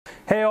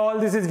Hey all,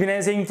 this is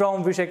Vinay Singh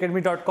from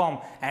vishAcademy.com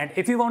and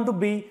if you want to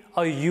be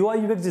a UI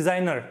UX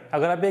designer,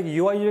 अगर आप एक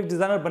UI UX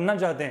designer बनना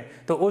चाहते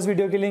हैं तो उस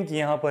वीडियो की लिंक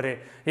यहाँ पर है।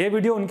 ये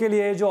वीडियो उनके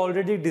लिए है जो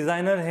ऑलरेडी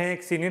डिज़ाइनर हैं,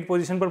 एक सीनियर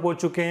पोजीशन पर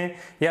पहुँच चुके हैं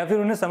या फिर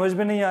उन्हें समझ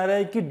में नहीं आ रहा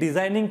है कि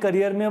डिज़ाइनिंग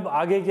करियर में अब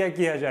आगे क्या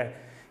किया जाए।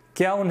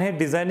 क्या उन्हें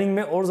डिज़ाइनिंग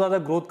में और ज़्यादा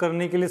ग्रोथ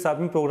करने के लिए साथ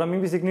में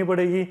प्रोग्रामिंग भी सीखनी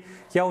पड़ेगी?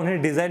 क्या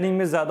उन्हें डिज़ाइनिंग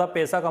में ज़्यादा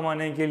पैसा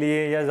कमाने के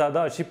लिए या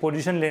ज़्यादा अच्छी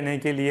पोजीशन लेने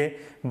के लिए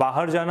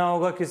बाहर जाना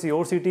होगा किसी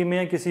और सिटी में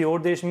या किसी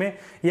और देश में?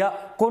 या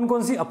कौन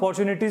कौन सी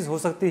अपॉर्चुनिटीज़ हो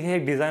सकती है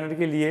एक डिज़ाइनर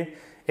के लिए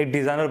एक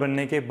डिज़ाइनर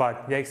बनने के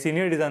बाद या एक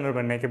सीनियर डिज़ाइनर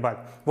बनने के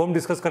बाद, वो हम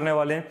डिस्कस करने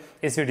वाले हैं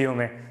इस वीडियो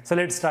में। So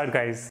let's start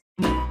guys.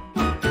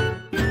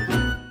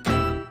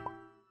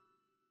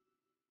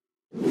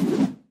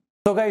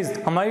 तो गाइज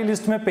हमारी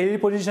लिस्ट में पहली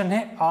पोजीशन है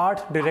आर्ट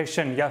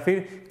डायरेक्शन या फिर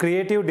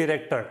क्रिएटिव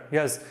डायरेक्टर।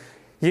 यस,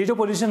 ये जो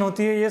पोजीशन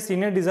होती है ये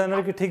सीनियर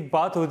डिज़ाइनर की ठीक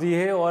बात होती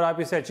है और आप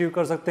इसे अचीव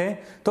कर सकते हैं।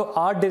 तो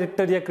आर्ट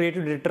डायरेक्टर या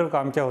क्रिएटिव डायरेक्टर का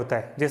काम क्या होता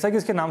है? जैसा कि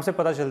इसके नाम से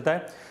पता चलता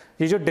है,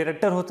 ये जो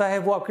डायरेक्टर होता है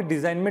वो आपकी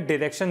डिज़ाइन में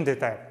डायरेक्शन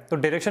देता है। तो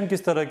डायरेक्शन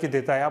किस तरह की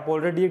देता है? आप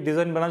ऑलरेडी एक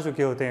डिज़ाइन बना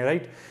चुके होते हैं,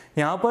 राइट?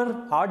 यहाँ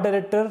पर आर्ट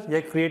डायरेक्टर या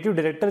क्रिएटिव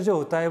डायरेक्टर जो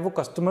होता है वो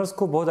कस्टमर्स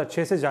को बहुत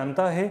अच्छे से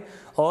जानता है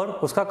और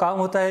उसका काम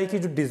होता है कि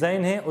जो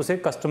डिज़ाइन है उसे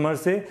कस्टमर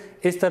से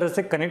इस तरह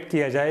से कनेक्ट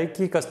किया जाए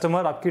कि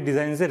कस्टमर आपकी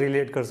डिज़ाइन से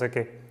रिलेट कर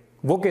सके।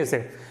 वो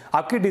कैसे?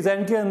 आपकी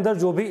डिज़ाइन के अंदर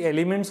जो भी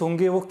एलिमेंट्स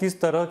होंगे वो किस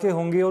तरह के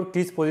होंगे और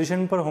किस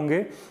पोजीशन पर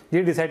होंगे,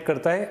 ये डिसाइड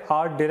करता है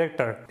आर्ट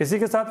डायरेक्टर। इसी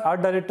के साथ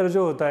आर्ट डायरेक्टर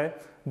जो होता है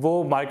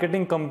वो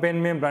मार्केटिंग कैंपेन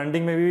में,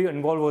 ब्रांडिंग में भी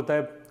इन्वॉल्व होता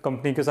है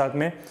कंपनी के साथ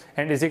में।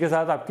 एंड इसी के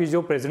साथ आपकी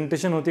जो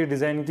प्रेजेंटेशन होती है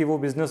डिज़ाइन की वो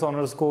बिजनेस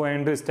ओनर्स को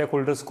एंड स्टेक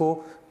होल्डर्स को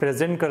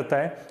प्रेजेंट करता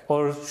है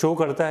और शो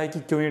करता है कि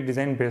क्यों ये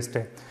डिज़ाइन बेस्ट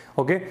है।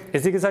 ओके,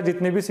 इसी के साथ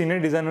जितने भी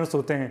सीनियर डिज़ाइनर्स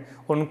होते हैं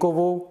उनको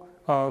वो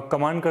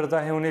कमांड करता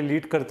है, उन्हें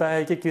लीड करता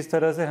है कि किस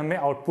तरह से हमें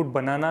आउटपुट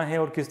बनाना है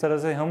और किस तरह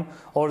से हम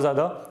और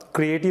ज़्यादा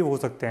क्रिएटिव हो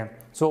सकते हैं।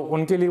 सो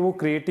उनके लिए वो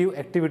क्रिएटिव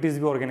एक्टिविटीज़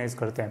भी ऑर्गेनाइज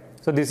करते हैं।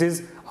 So this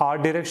is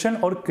art direction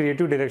और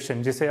क्रिएटिव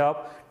डायरेक्शन, जिसे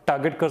आप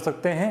टारगेट कर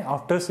सकते हैं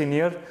after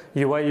senior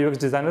UI UX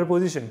designer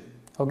position.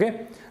 Okay,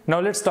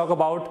 now let's talk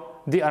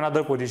about the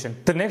another position.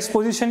 The next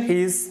position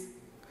is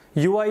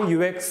UI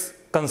UX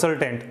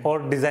consultant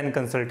और डिज़ाइन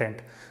कंसल्टेंट।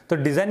 तो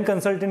design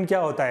consultant क्या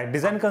होता है?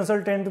 डिज़ाइन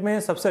कंसल्टेंट में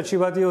सबसे अच्छी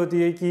बात ये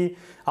होती है कि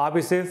आप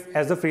इसे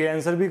एज अ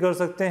फ्रीलांसर भी कर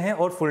सकते हैं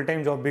और फुल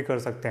टाइम जॉब भी कर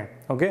सकते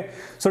हैं। ओके,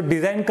 सो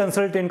डिज़ाइन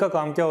कंसल्टेंट का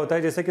काम क्या होता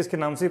है? जैसे कि इसके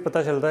नाम से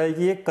पता चलता है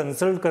कि ये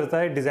कंसल्ट करता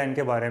है डिज़ाइन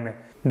के बारे में।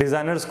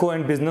 डिज़ाइनर्स को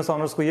एंड बिजनेस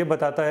ऑनर्स को ये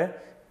बताता है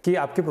कि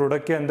आपके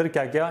प्रोडक्ट के अंदर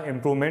क्या क्या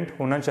इंप्रूवमेंट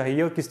होना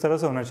चाहिए और किस तरह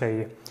से होना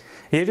चाहिए।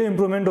 ये जो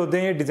इंप्रूवमेंट होते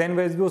हैं ये डिज़ाइन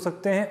वाइज भी हो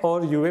सकते हैं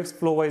और UX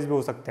फ्लो वाइज भी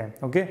हो सकते हैं।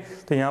 ओके,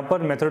 तो यहाँ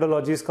पर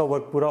मेथोडोलॉजीज का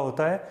वर्क पूरा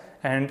होता है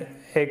एंड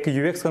एक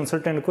UX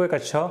कंसल्टेंट को एक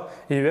अच्छा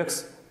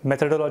UX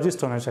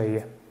मेथोडोलॉजिस्ट होना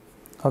चाहिए।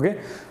 Okay,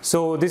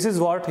 so this is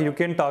what you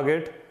can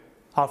target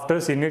after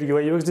senior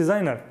UI UX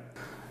designer.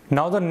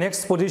 Now the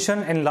next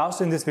position and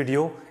last in this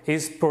video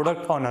is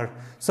product owner.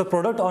 So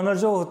product owner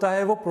जो होता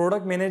है वो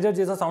product manager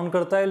जैसा sound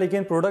करता है,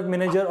 लेकिन product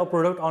manager और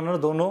product owner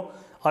दोनों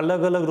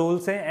अलग अलग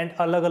रोल्स हैं एंड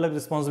अलग अलग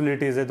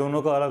रिस्पॉन्सिबिलिटीज़ है,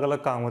 दोनों का अलग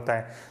अलग काम होता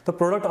है। तो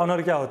प्रोडक्ट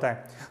ऑनर क्या होता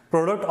है?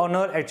 प्रोडक्ट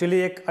ऑनर एक्चुअली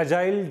एक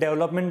अजाइल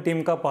डेवलपमेंट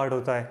टीम का पार्ट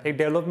होता है। एक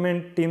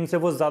डेवलपमेंट टीम से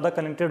वो ज़्यादा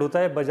कनेक्टेड होता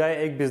है बजाय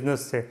एक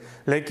बिजनेस से,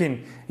 लेकिन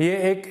ये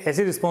एक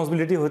ऐसी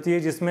रिस्पॉन्सिबिलिटी होती है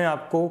जिसमें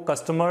आपको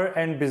customer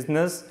and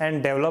business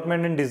and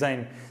development and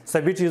design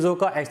सभी चीज़ों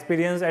का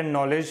एक्सपीरियंस एंड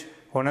नॉलेज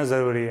होना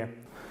ज़रूरी है।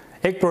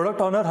 एक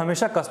प्रोडक्ट ऑनर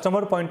हमेशा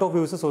कस्टमर पॉइंट ऑफ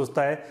व्यू से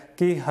सोचता है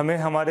कि हमें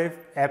हमारे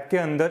ऐप के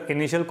अंदर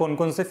इनिशियल कौन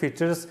कौन से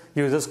फीचर्स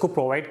यूजर्स को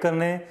प्रोवाइड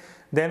करने हैं,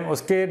 देन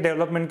उसके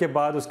डेवलपमेंट के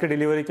बाद, उसके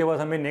डिलीवरी के बाद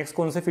हमें नेक्स्ट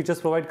कौन से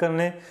फीचर्स प्रोवाइड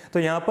करने हैं। तो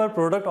यहाँ पर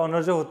प्रोडक्ट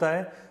ऑनर जो होता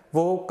है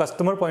वो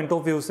कस्टमर पॉइंट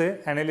ऑफ व्यू से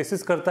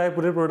एनालिसिस करता है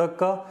पूरे प्रोडक्ट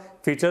का,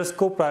 फीचर्स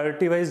को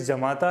प्रायोरिटी वाइज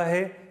जमाता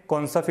है,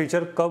 कौन सा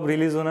फीचर कब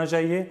रिलीज होना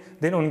चाहिए,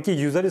 देन उनकी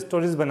यूज़र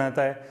स्टोरीज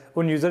बनाता है,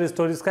 उन यूज़र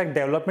स्टोरीज का एक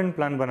डेवलपमेंट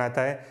प्लान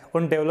बनाता है,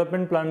 उन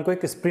डेवलपमेंट प्लान को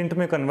एक स्प्रिंट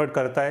में कन्वर्ट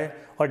करता है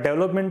और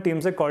डेवलपमेंट टीम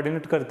से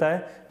कोऑर्डिनेट करता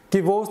है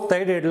कि वो उस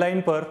तय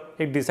डेडलाइन पर,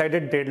 एक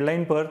डिसाइडेड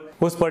डेडलाइन पर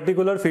उस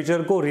पर्टिकुलर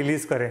फीचर को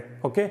रिलीज करे।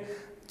 Okay,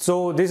 so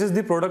this is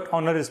the product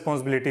owner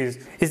responsibilities.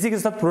 इसी के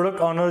साथ प्रोडक्ट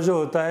ऑनर जो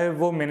होता है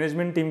वो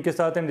मैनेजमेंट टीम के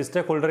साथ एंड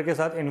स्टेक होल्डर के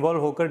साथ इन्वॉल्व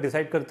होकर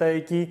डिसाइड करता है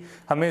कि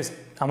हमें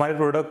हमारे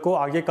प्रोडक्ट को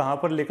आगे कहाँ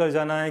पर लेकर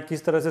जाना है,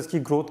 किस तरह से इसकी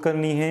ग्रोथ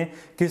करनी है,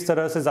 किस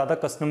तरह से ज़्यादा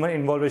कस्टमर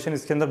इन्वॉल्वेशन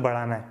इसके अंदर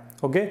बढ़ाना है।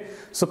 ओके,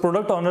 सो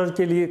प्रोडक्ट ऑनर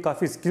के लिए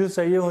काफ़ी स्किल्स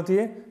चाहिए होती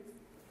है,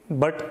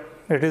 but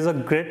it is a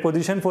great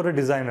position for a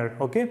designer.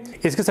 Okay,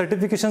 इसके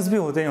सर्टिफिकेशंस भी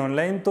होते हैं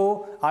ऑनलाइन,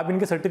 तो आप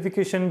इनके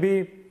सर्टिफिकेशन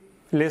भी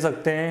ले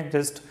सकते हैं।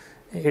 Just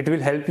it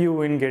will help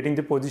you in getting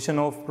the position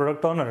of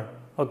product owner.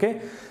 Okay,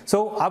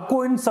 सो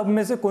आपको इन सब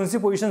में से कौन सी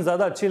पोजीशन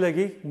ज़्यादा अच्छी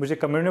लगी मुझे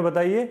कमेंट में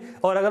बताइए,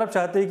 और अगर आप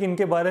चाहते हैं कि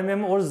इनके बारे में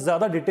हम और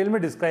ज़्यादा डिटेल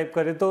में डिस्क्राइब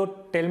करें तो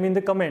tell me in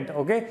the comment.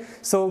 Okay,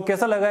 सो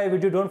कैसा लगा ये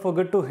video? Don't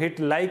forget to hit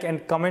like and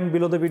comment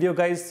below the video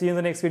guys. C you in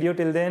the next video.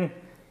 Till then,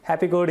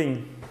 happy coding.